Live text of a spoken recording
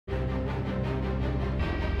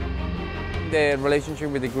think the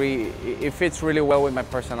relationship with the degree, it fits really well with my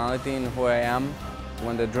personality and who I am.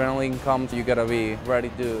 When the adrenaline comes, you gotta be ready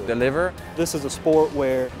to deliver. This is a sport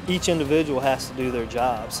where each individual has to do their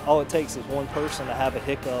jobs. All it takes is one person to have a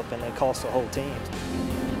hiccup and it costs the whole team.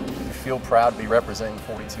 We feel proud to be representing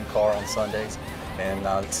 42 Car on Sundays and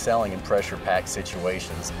excelling in pressure-packed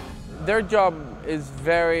situations. Their job is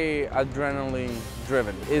very adrenaline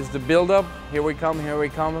driven. It's the build-up, here we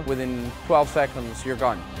come, within 12 seconds you're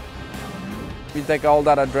gone. If you take all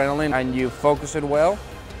that adrenaline and you focus it well,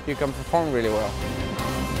 you can perform really well.